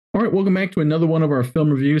All right, welcome back to another one of our film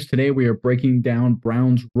reviews. Today we are breaking down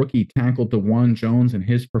Browns rookie tackle Dawand Jones and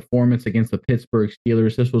his performance against the Pittsburgh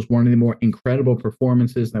Steelers. This was one of the more incredible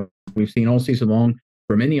performances that we've seen all season long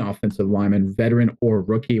from any offensive lineman, veteran or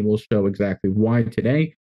rookie. We'll show exactly why today.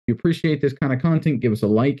 If you appreciate this kind of content, give us a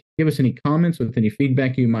like, give us any comments with any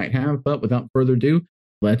feedback you might have. But without further ado,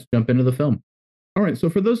 let's jump into the film. All right, so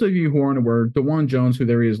for those of you who aren't aware, Dawand Jones, who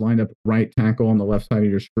there he is lined up right tackle on the left side of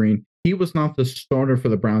your screen, he was not the starter for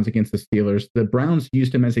the Browns against the Steelers. The Browns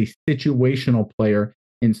used him as a situational player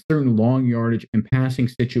in certain long yardage and passing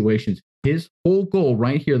situations. His whole goal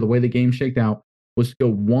right here, the way the game shaked out, was to go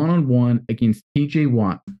one-on-one against TJ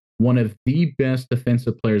Watt, one of the best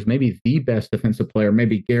defensive players, maybe the best defensive player.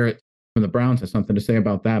 Maybe Garrett from the Browns has something to say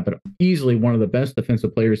about that, but easily one of the best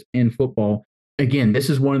defensive players in football. Again, this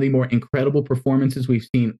is one of the more incredible performances we've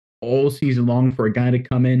seen all season long for a guy to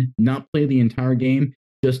come in, not play the entire game,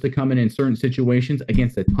 just to come in certain situations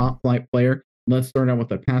against a top flight player. Let's start out with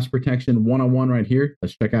the pass protection one-on-one right here.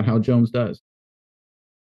 Let's check out how Jones does.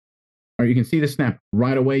 All right, you can see the snap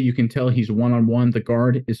right away. You can tell he's one-on-one. The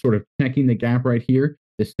guard is sort of checking the gap right here.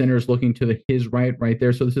 The center is looking to his right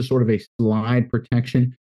there. So this is sort of a slide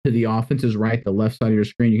protection to the offense's right, the left side of your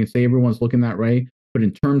screen. You can see everyone's looking that way. But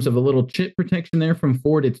in terms of a little chip protection there from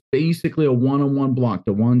Ford, it's basically a one-on-one block.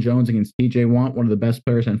 Dawand Jones against TJ Watt, one of the best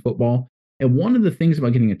players in football. And one of the things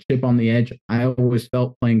about getting a chip on the edge, I always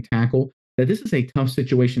felt playing tackle, that this is a tough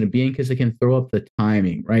situation to be in because it can throw up the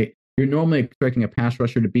timing, right? You're normally expecting a pass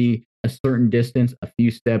rusher to be a certain distance, a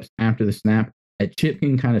few steps after the snap. A chip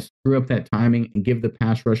can kind of screw up that timing and give the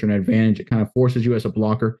pass rusher an advantage. It kind of forces you as a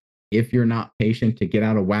blocker, if you're not patient, to get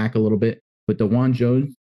out of whack a little bit. But Dawand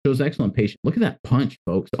Jones shows excellent patience. Look at that punch,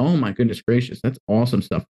 folks. Oh, my goodness gracious. That's awesome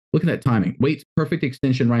stuff. Look at that timing. Waits, perfect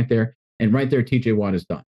extension right there. And right there, TJ Watt is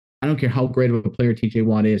done. I don't care how great of a player TJ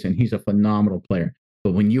Watt is, and he's a phenomenal player.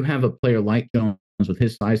 But when you have a player like Jones with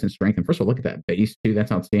his size and strength, and first of all, look at that base, too.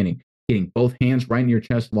 That's outstanding. Getting both hands right in your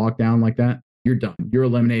chest, locked down like that, you're done. You're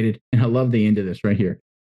eliminated. And I love the end of this right here.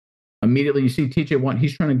 Immediately, you see TJ Watt.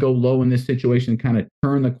 He's trying to go low in this situation, kind of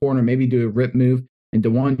turn the corner, maybe do a rip move. And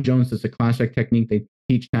Dawand Jones does a classic technique they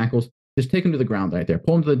teach tackles. Just take him to the ground right there.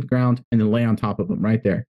 Pull him to the ground and then lay on top of him right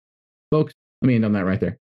there. Folks, let me end on that right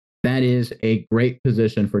there. That is a great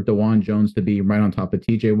position for Dawand Jones to be right on top of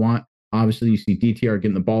TJ Watt. Obviously, you see DTR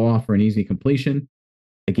getting the ball off for an easy completion.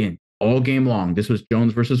 Again, all game long, this was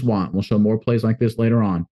Jones versus Watt. We'll show more plays like this later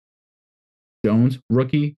on. Jones,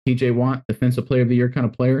 rookie, TJ Watt, defensive player of the year kind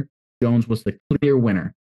of player. Jones was the clear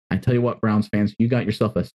winner. I tell you what, Browns fans, you got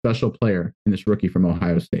yourself a special player in this rookie from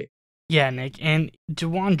Ohio State. Yeah, Nick. And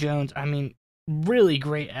Dawand Jones, I mean, really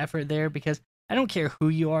great effort there because I don't care who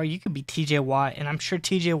you are. You could be TJ Watt, and I'm sure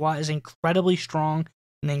TJ Watt is incredibly strong,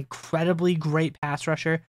 an incredibly great pass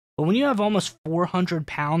rusher. But when you have almost 400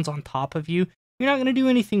 pounds on top of you, you're not going to do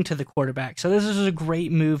anything to the quarterback. So this is a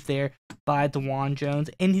great move there by Dawand Jones.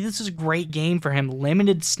 And this is a great game for him.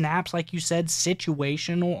 Limited snaps, like you said,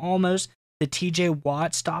 situational almost. The TJ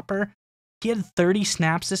Watt stopper. He had 30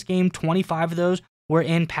 snaps this game. 25 of those were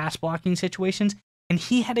in pass blocking situations. And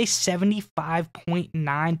he had a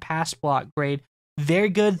 75.9 pass block grade. Very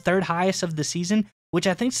good, third highest of the season, which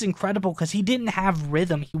I think is incredible because he didn't have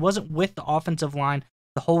rhythm. He wasn't with the offensive line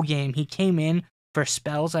the whole game. He came in for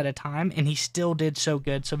spells at a time, and he still did so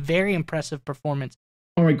good. So very impressive performance.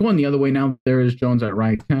 All right, going the other way now, there is Jones at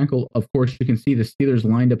right tackle. Of course, you can see the Steelers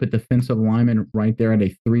lined up at defensive lineman right there at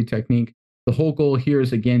a 3 technique. The whole goal here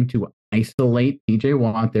is, again, to isolate TJ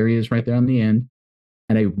Watt. There he is right there on the end.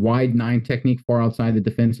 At a wide 9 technique far outside the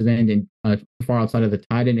defensive end and far outside of the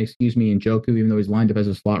tight end, and Njoku, even though he's lined up as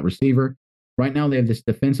a slot receiver. Right now, they have this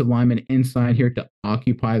defensive lineman inside here to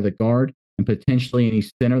occupy the guard and potentially any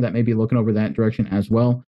center that may be looking over that direction as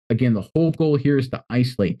well. Again, the whole goal here is to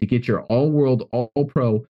isolate, to get your all-world,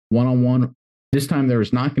 all-pro one-on-one. This time, there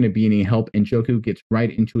is not going to be any help, and Njoku gets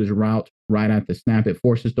right into his route right at the snap. It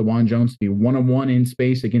forces Dawand Jones to be one-on-one in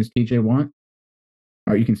space against TJ Watt.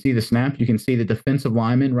 All right, you can see the snap. You can see the defensive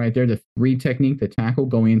lineman right there, the 3 technique, the tackle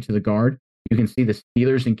going into the guard. You can see the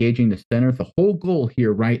Steelers engaging the center. The whole goal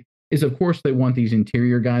here, right, is, of course, they want these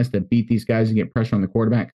interior guys to beat these guys and get pressure on the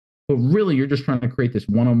quarterback. But really, you're just trying to create this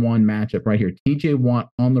one-on-one matchup right here. TJ Watt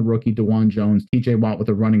on the rookie, Dawand Jones. TJ Watt with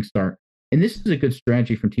a running start. And this is a good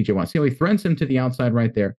strategy from TJ Watt. See how he threatens him to the outside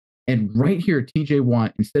right there. And right here, TJ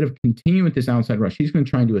Watt, instead of continuing with this outside rush, he's going to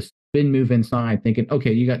try and do a spin move inside, thinking,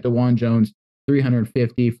 okay, you got Dawand Jones,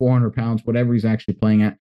 350, 400 pounds, whatever he's actually playing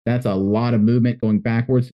at. That's a lot of movement going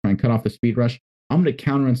backwards to try and cut off the speed rush. I'm going to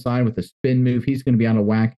counter inside with a spin move. He's going to be out of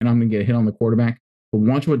whack, and I'm going to get a hit on the quarterback. But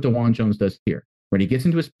watch what Dawand Jones does here. When he gets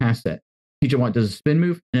into his pass set, TJ Watt does a spin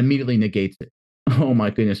move and immediately negates it. Oh my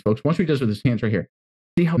goodness, folks. Watch what he does with his hands right here.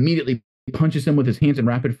 See how immediately he punches him with his hands in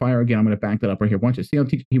rapid fire. Again, I'm going to back that up right here. Watch it. See how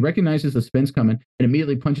he recognizes the spin's coming and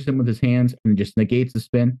immediately punches him with his hands and just negates the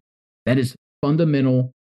spin. That is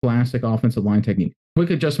fundamental classic offensive line technique. Quick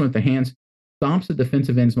adjustment with the hands stops the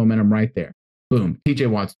defensive end's momentum right there. Boom. TJ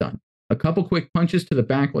Watt's done. A couple quick punches to the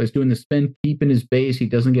back while he's doing the spin, keeping his base. He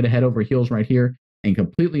doesn't get a head over heels right here and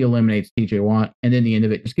completely eliminates TJ Watt. And then the end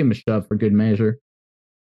of it, just give him a shove for good measure.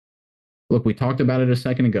 Look, we talked about it a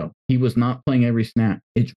second ago. He was not playing every snap.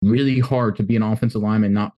 It's really hard to be an offensive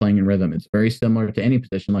lineman not playing in rhythm. It's very similar to any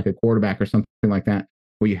position like a quarterback or something like that,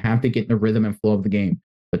 where you have to get in the rhythm and flow of the game.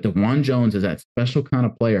 But Dawand Jones is that special kind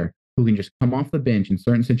of player who can just come off the bench in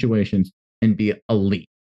certain situations and be elite.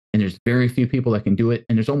 And there's very few people that can do it.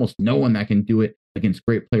 And there's almost no one that can do it against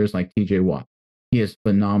great players like TJ Watt. He has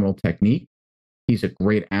phenomenal technique. He's a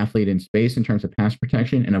great athlete in space in terms of pass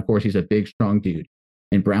protection. And of course, he's a big, strong dude.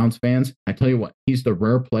 And Browns fans, I tell you what, he's the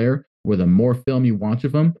rare player where the more film you watch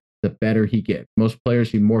of him, the better he gets. Most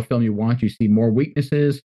players, the more film you watch, you see more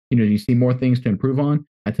weaknesses, you see more things to improve on.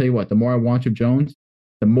 I tell you what, the more I watch of Jones,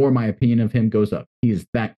 the more my opinion of him goes up. He is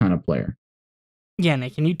that kind of player. Yeah,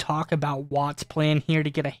 Nick, can you talk about Watt's plan here to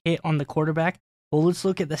get a hit on the quarterback? Well, let's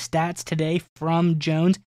look at the stats today from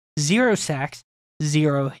Jones. 0 sacks,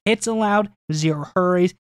 0 hits allowed, 0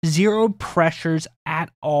 hurries, 0 pressures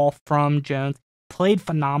at all from Jones. Played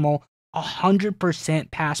phenomenal,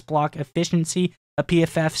 100% pass block efficiency, a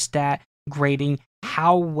PFF stat grading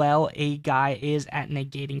how well a guy is at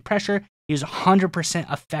negating pressure. He was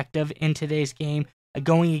 100% effective in today's game,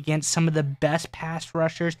 going against some of the best pass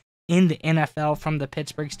rushers in the NFL from the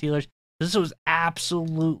Pittsburgh Steelers. This was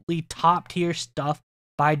absolutely top-tier stuff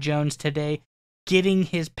by Jones today, getting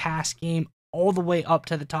his pass game all the way up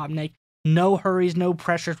to the top, Nick. No hurries, no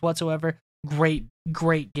pressures whatsoever.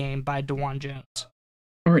 Great game by Dawand Jones.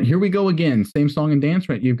 All right, here we go again. Same song and dance,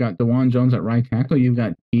 right? You've got Dawand Jones at right tackle. You've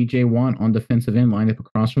got TJ Watt on defensive end lined up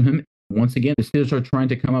across from him. Once again, the Steelers are trying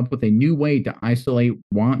to come up with a new way to isolate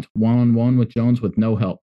Watt one-on-one with Jones with no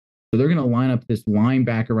help. So they're going to line up this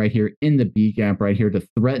linebacker right here in the B gap right here to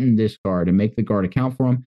threaten this guard and make the guard account for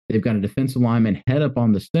him. They've got a defensive lineman head up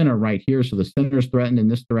on the center right here. So the center is threatened in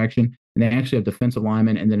this direction. And they actually have defensive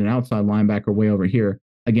linemen and then an outside linebacker way over here,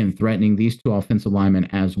 again, threatening these two offensive linemen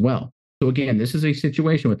as well. So again, this is a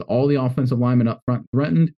situation with all the offensive linemen up front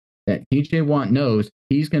threatened that TJ Watt knows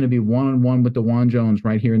he's going to be one-on-one with Dawand Jones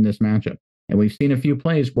right here in this matchup. And we've seen a few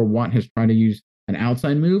plays where Watt has tried to use an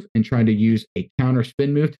outside move and tried to use a counter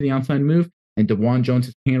spin move to the outside move, and Dawand Jones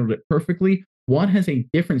has handled it perfectly. Watt has a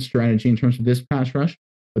different strategy in terms of this pass rush,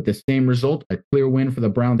 but the same result, a clear win for the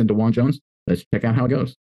Browns and Dawand Jones. Let's check out how it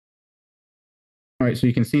goes. All right, so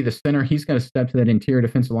you can see the center. He's got to step to that interior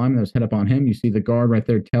defensive lineman that was head up on him. You see the guard right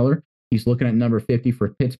there, Teller. He's looking at number 50 for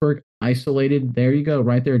Pittsburgh. Isolated. There you go,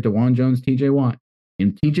 right there. Dawand Jones, TJ Watt.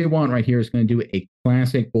 And TJ Watt right here is going to do a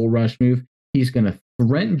classic bull rush move. He's going to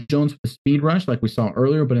threaten Jones with a speed rush like we saw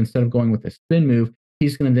earlier, but instead of going with a spin move,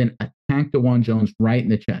 he's going to then attack Dawand Jones right in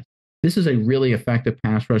the chest. This is a really effective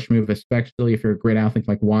pass rush move, especially if you're a great athlete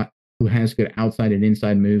like Watt, who has good outside and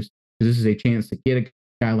inside moves, because this is a chance to get a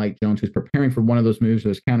guy like Jones who's preparing for one of those moves,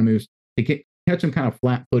 those counter moves, to catch him kind of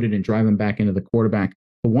flat-footed and drive him back into the quarterback.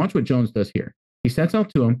 But watch what Jones does here. He sets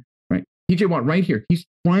out to him, right? TJ Watt right here. He's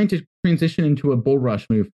trying to transition into a bull rush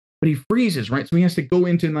move, but he freezes, right? So he has to go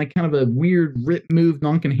into like kind of a weird rip move,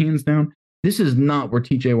 knocking hands down. This is not where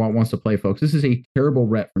TJ Watt wants to play, folks. This is a terrible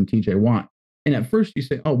rep from TJ Watt. And at first you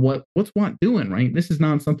say, oh, what's Watt doing, right? This is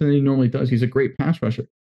not something that he normally does. He's a great pass rusher.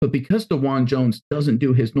 But because Dawand Jones doesn't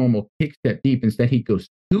do his normal kick step deep, instead he goes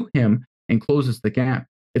to him and closes the gap,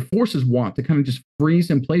 it forces Watt to kind of just freeze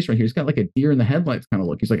in place right here. He's got like a deer in the headlights kind of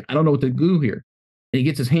look. He's like, I don't know what to do here. And he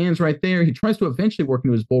gets his hands right there. He tries to eventually work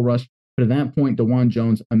into his bull rush. But at that point, Dawand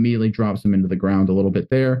Jones immediately drops him into the ground a little bit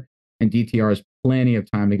there. And DTR has plenty of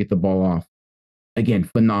time to get the ball off. Again,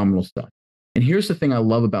 phenomenal stuff. And here's the thing I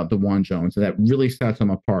love about Dawand Jones that really sets him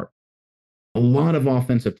apart. A lot of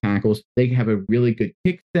offensive tackles, they have a really good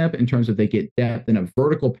kick step in terms of they get depth and a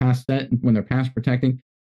vertical pass set when they're pass protecting.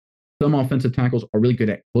 Some offensive tackles are really good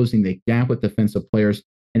at closing the gap with defensive players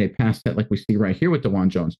in a pass set like we see right here with Dawand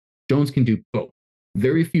Jones. Jones can do both.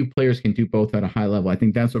 Very few players can do both at a high level. I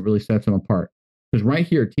think that's what really sets him apart. Because right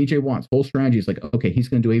here, TJ Watt's whole strategy is like, okay, he's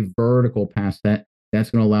going to do a vertical pass set. That's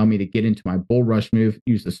going to allow me to get into my bull rush move,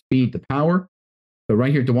 use the speed, the power. But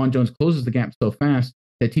right here, Dawand Jones closes the gap so fast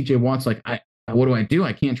that TJ Watt's like, what do?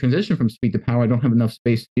 I can't transition from speed to power. I don't have enough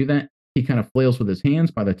space to do that. He kind of flails with his hands.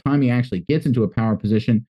 By the time he actually gets into a power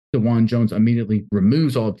position, Dawand Jones immediately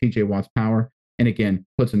removes all of TJ Watt's power and again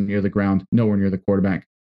puts him near the ground, nowhere near the quarterback.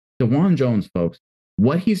 Dawand Jones, folks,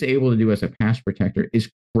 What he's able to do as a pass protector is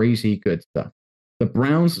crazy good stuff. The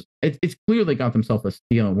Browns, it's clear they got themselves a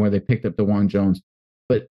steal where they picked up Dawand Jones,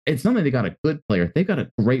 but it's not that they got a good player. They got a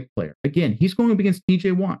great player. Again, he's going up against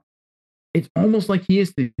TJ Watt. It's almost like he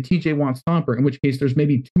is the TJ Watt stopper, in which case there's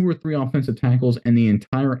maybe 2 or 3 offensive tackles in the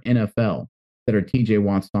entire NFL that are TJ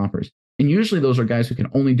Watt stoppers. And usually those are guys who can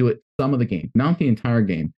only do it some of the game, not the entire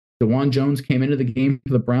game. Dawand Jones came into the game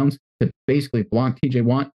for the Browns to basically block TJ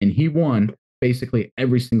Watt, and he won basically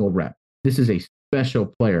every single rep. This is a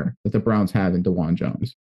special player that the Browns have in Dawand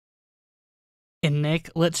Jones. And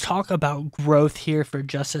Nick, let's talk about growth here for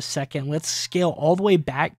just a second. Let's scale all the way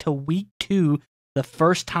back to week 2, the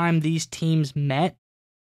first time these teams met.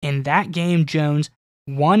 In that game, Jones,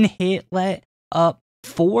 1 hit let up,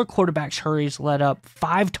 4 quarterbacks hurries let up,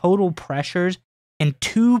 5 total pressures, and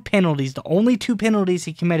 2 penalties. The only 2 penalties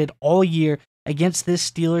he committed all year against this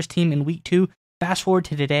Steelers team in week 2. Fast forward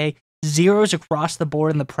to today, zeros across the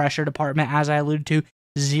board in the pressure department, as I alluded to.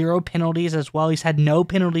 0 penalties as well. He's had no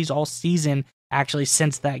penalties all season, actually,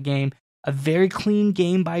 since that game. A very clean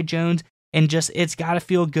game by Jones, and just it's got to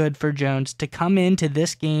feel good for Jones to come into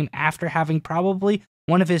this game after having probably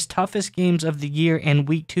one of his toughest games of the year in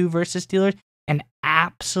week 2 versus Steelers and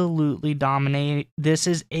absolutely dominate. This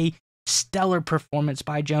is a stellar performance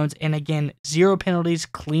by Jones, and again, 0 penalties,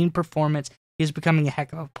 clean performance. He's becoming a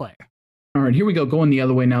heck of a player. All right, here we go. Going the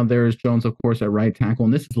other way now. There's Jones, of course, at right tackle.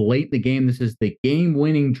 And this is late in the game. This is the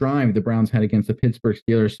game-winning drive the Browns had against the Pittsburgh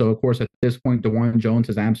Steelers. So, of course, at this point, Dawand Jones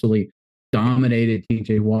has absolutely dominated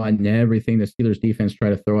TJ Watt and everything the Steelers defense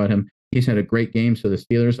tried to throw at him. He's had a great game. So the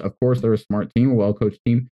Steelers, of course, they're a smart team, a well-coached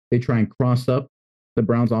team. They try and cross up the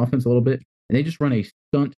Browns offense a little bit, and they just run a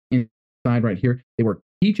stunt inside right here. They work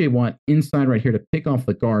TJ Watt inside right here to pick off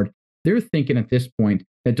the guard. They're thinking at this point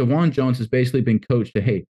that Dawand Jones has basically been coached to,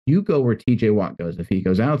 hey, you go where TJ Watt goes. If he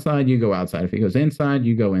goes outside, you go outside. If he goes inside,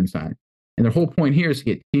 you go inside. And their whole point here is to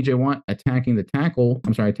get TJ Watt attacking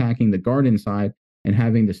the guard inside and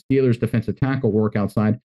having the Steelers defensive tackle work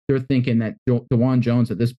outside. They're thinking that Dawand Jones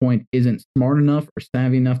at this point isn't smart enough or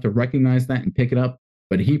savvy enough to recognize that and pick it up,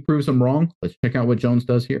 but he proves them wrong. Let's check out what Jones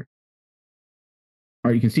does here. All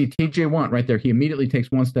right, you can see TJ Watt right there. He immediately takes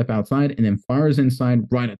 1 step outside and then fires inside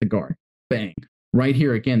right at the guard. Bang. Right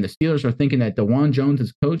here, again, the Steelers are thinking that Dawand Jones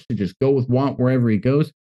is coached to just go with Watt wherever he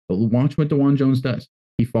goes. But watch what Dawand Jones does.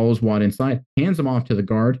 He follows Watt inside, hands him off to the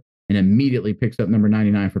guard, and immediately picks up number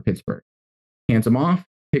 99 for Pittsburgh. Hands him off,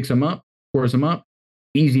 picks him up, scores him up.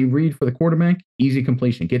 Easy read for the quarterback, easy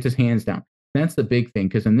completion, gets his hands down. That's the big thing,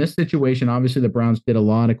 because in this situation, obviously the Browns did a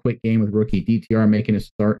lot of quick game with rookie DTR making his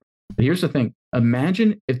start. But here's the thing.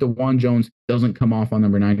 Imagine if Dawand Jones doesn't come off on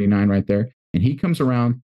number 99 right there, and he comes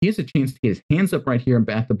around. He has a chance to get his hands up right here and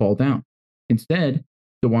bat the ball down. Instead,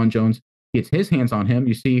 Dawand Jones gets his hands on him.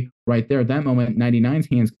 You see right there at that moment, 99's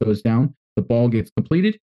hands goes down. The ball gets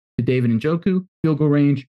completed to David Njoku, field goal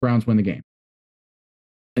range. Browns win the game.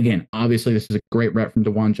 Again, obviously, this is a great rep from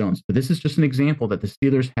Dawand Jones, but this is just an example that the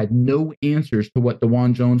Steelers had no answers to what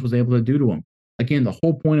Dawand Jones was able to do to him. Again, the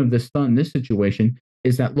whole point of this stunt in this situation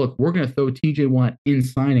is that, look, we're going to throw TJ Watt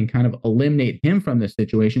inside and kind of eliminate him from this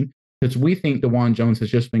situation, because we think Dawand Jones has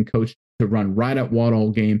just been coached to run right at Watt all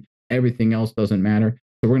game. Everything else doesn't matter.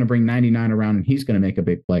 So we're going to bring 99 around and he's going to make a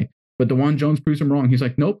big play. But Dawand Jones proves him wrong. He's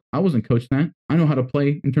like, nope, I wasn't coached that. I know how to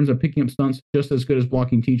play in terms of picking up stunts just as good as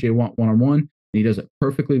blocking TJ Watt one-on-one. And he does it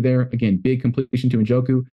perfectly there. Again, big completion to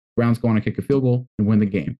Njoku. Browns go on to kick a field goal and win the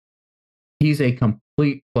game. He's a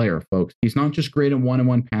complete player, folks. He's not just great in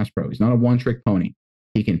one-on-one pass pro. He's not a one-trick pony.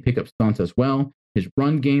 He can pick up stunts as well. His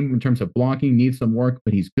run game in terms of blocking needs some work,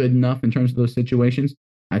 but he's good enough in terms of those situations.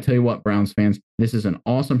 I tell you what, Browns fans, this is an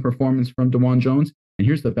awesome performance from Dawand Jones. And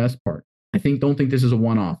here's the best part. Don't think this is a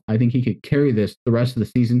one-off. I think he could carry this the rest of the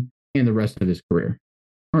season and the rest of his career.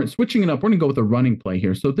 All right, switching it up, we're going to go with a running play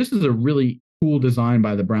here. So this is a really cool design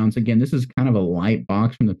by the Browns. Again, this is kind of a light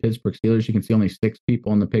box from the Pittsburgh Steelers. You can see only 6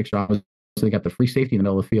 people in the picture. Obviously, they got the free safety in the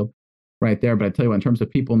middle of the field right there. But I tell you what, in terms of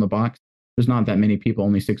people in the box, there's not that many people,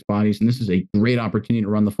 only 6 bodies. And this is a great opportunity to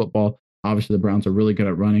run the football. Obviously, the Browns are really good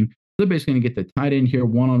at running. So they're basically going to get the tight end here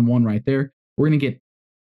one-on-one right there. We're going to get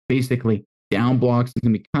basically down blocks. It's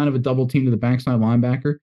going to be kind of a double team to the backside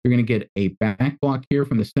linebacker. You're going to get a back block here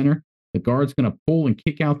from the center. The guard's going to pull and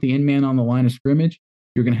kick out the end man on the line of scrimmage.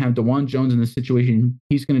 You're going to have Dawand Jones in this situation.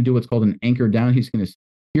 He's going to do what's called an anchor down. He's going to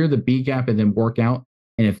secure the B gap and then work out.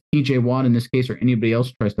 And if TJ Watt in this case or anybody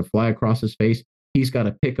else tries to fly across his face, he's got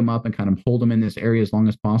to pick him up and kind of hold him in this area as long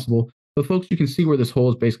as possible. But folks, you can see where this hole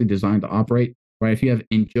is basically designed to operate, right? If you have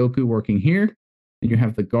Njoku working here, and you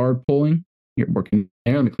have the guard pulling, you're working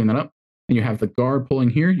there. Let me clean that up. And you have the guard pulling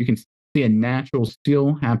here. You can see a natural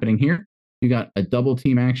seal happening here. You got a double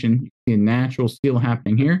team action. You see a natural steal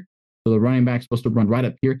happening here. So the running back's supposed to run right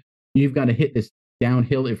up here. You've got to hit this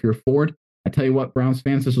downhill if you're forward. I tell you what, Browns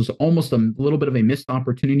fans, this was almost a little bit of a missed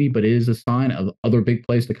opportunity, but it is a sign of other big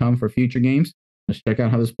plays to come for future games. Let's check out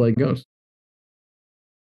how this play goes.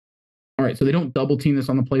 All right, so they don't double team this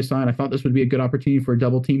on the play side. I thought this would be a good opportunity for a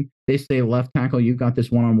double team. They say left tackle, you've got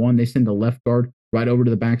this one-on-one. They send the left guard right over to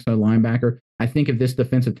the backside linebacker. I think if this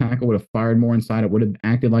defensive tackle would have fired more inside, it would have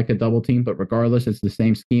acted like a double team, but regardless, it's the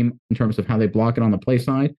same scheme in terms of how they block it on the play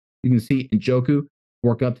side. You can see Njoku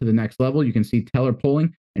work up to the next level. You can see Teller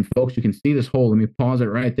pulling, and folks, you can see this hole. Let me pause it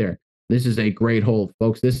right there. This is a great hold,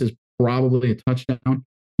 folks. This is probably a touchdown.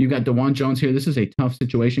 You've got Dawand Jones here. This is a tough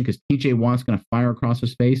situation because TJ Watt's going to fire across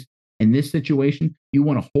his face. In this situation, you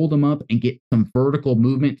want to hold him up and get some vertical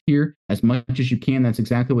movement here as much as you can. That's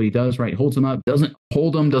exactly what he does, right? Holds him up, doesn't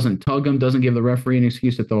hold him, doesn't tug him, doesn't give the referee an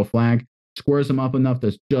excuse to throw a flag, squares him up enough,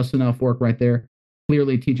 does just enough work right there.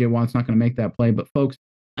 Clearly, TJ Watt's not going to make that play. But, folks,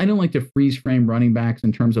 I don't like to freeze frame running backs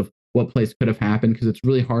in terms of what plays could have happened because it's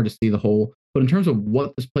really hard to see the hole. But in terms of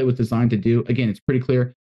what this play was designed to do, again, it's pretty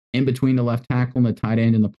clear. In between the left tackle and the tight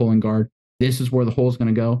end and the pulling guard, this is where the hole is going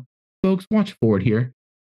to go. Folks, watch forward here.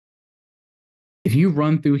 If you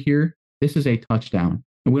run through here, this is a touchdown.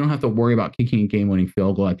 And we don't have to worry about kicking a game-winning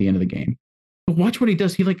field goal at the end of the game. But watch what he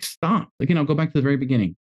does. He, stops. Again, I'll go back to the very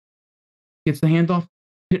beginning. Gets the handoff.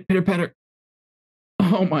 Pitter.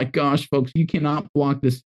 Oh, my gosh, folks. You cannot block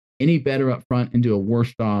this any better up front and do a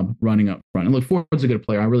worse job running up front. And look, Ford's a good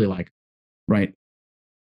player. I really like him, right?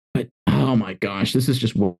 But, oh, my gosh, this is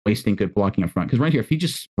just wasting good blocking up front. Because right here, if he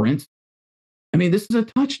just sprints, I mean, this is a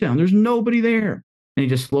touchdown. There's nobody there. And he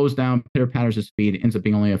just slows down, pitter-patters his speed, ends up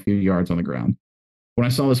being only a few yards on the ground. When I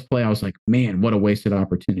saw this play, I was like, man, what a wasted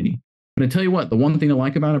opportunity. But I tell you what, the one thing to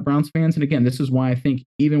like about it, Browns fans, and again, this is why I think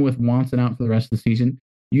even with Watson out for the rest of the season,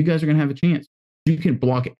 you guys are going to have a chance. You can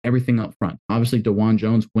block everything up front. Obviously, Dawand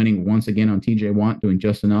Jones winning once again on TJ Watt, doing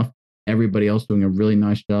just enough. Everybody else doing a really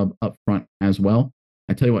nice job up front as well.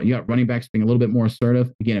 I tell you what, you got running backs being a little bit more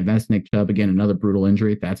assertive. Again, if that's Nick Chubb, again, another brutal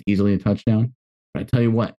injury, that's easily a touchdown. But I tell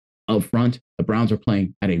you what, up front, the Browns are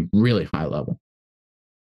playing at a really high level.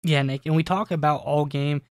 Yeah, Nick, and we talk about all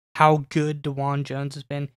game how good Dawand Jones has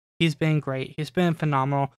been. He's been great. He's been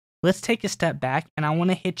phenomenal. Let's take a step back, and I want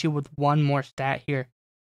to hit you with one more stat here.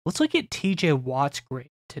 Let's look at TJ Watt's grade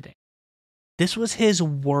today. This was his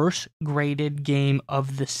worst graded game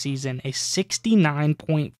of the season, a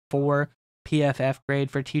 69.4 PFF grade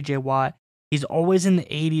for TJ Watt. He's always in the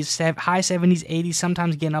 80s, high 70s, 80s,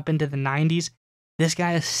 sometimes getting up into the 90s. This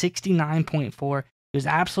guy is 69.4. He was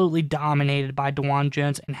absolutely dominated by Dawand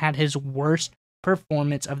Jones and had his worst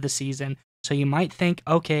performance of the season. So you might think,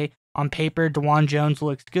 okay, on paper, Dawand Jones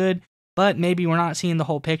looks good, but maybe we're not seeing the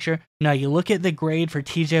whole picture. No, you look at the grade for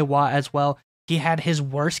TJ Watt as well. He had his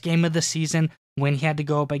worst game of the season when he had to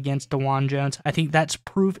go up against Dawand Jones. I think that's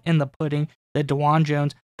proof in the pudding that Dawand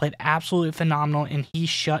Jones played absolutely phenomenal and he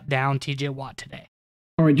shut down TJ Watt today.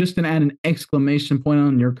 All right, just to add an exclamation point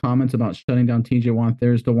on your comments about shutting down TJ Watt,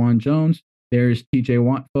 there's Dawand Jones. There's TJ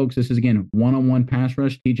Watt, folks. This is, again, one-on-one pass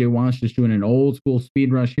rush. TJ Watt's just doing an old-school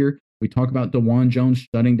speed rush here. We talk about Dawand Jones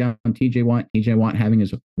shutting down TJ Watt. TJ Watt having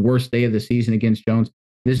his worst day of the season against Jones.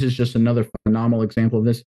 This is just another phenomenal example of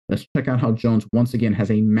this. Let's check out how Jones, once again,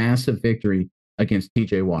 has a massive victory against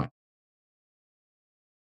TJ Watt.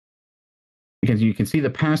 Because you can see the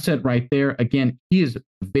pass set right there. Again, he is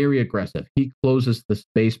very aggressive. He closes the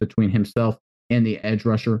space between himself and the edge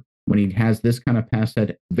rusher when he has this kind of pass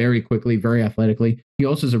set very quickly, very athletically. He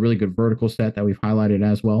also has a really good vertical set that we've highlighted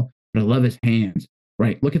as well. But I love his hands,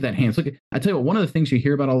 right? Look at that hands. I tell you what, one of the things you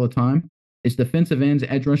hear about all the time is defensive ends,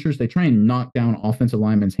 edge rushers, they try and knock down offensive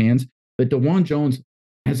linemen's hands. But Dawand Jones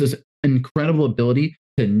has this incredible ability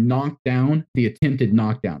to knock down the attempted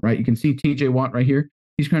knockdown, right? You can see TJ Watt right here.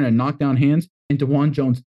 He's trying to knock down hands, and Dawand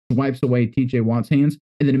Jones swipes away TJ Watt's hands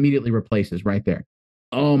and then immediately replaces right there.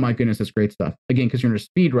 Oh my goodness, that's great stuff. Again, because you're in a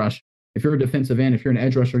speed rush. If you're a defensive end, if you're an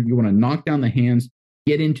edge rusher, you want to knock down the hands,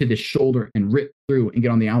 get into the shoulder and rip through and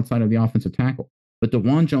get on the outside of the offensive tackle. But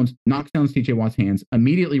Dawand Jones knocks down TJ Watt's hands,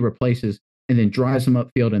 immediately replaces, and then drives him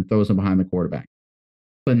upfield and throws him behind the quarterback.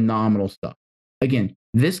 Phenomenal stuff. Again,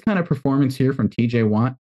 this kind of performance here from TJ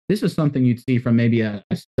Watt, this is something you'd see from maybe a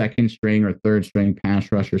second string or third string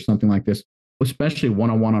pass rush or something like this, especially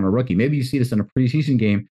one-on-one on a rookie. Maybe you see this in a preseason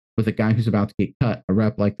game with a guy who's about to get cut, a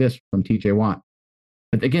rep like this from TJ Watt.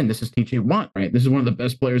 But again, this is TJ Watt, right? This is one of the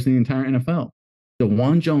best players in the entire NFL.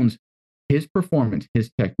 Dawand Jones, his performance,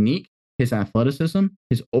 his technique, his athleticism,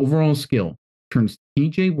 his overall skill turns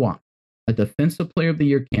TJ Watt, a defensive player of the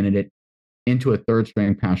year candidate, into a third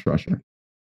string pass rusher.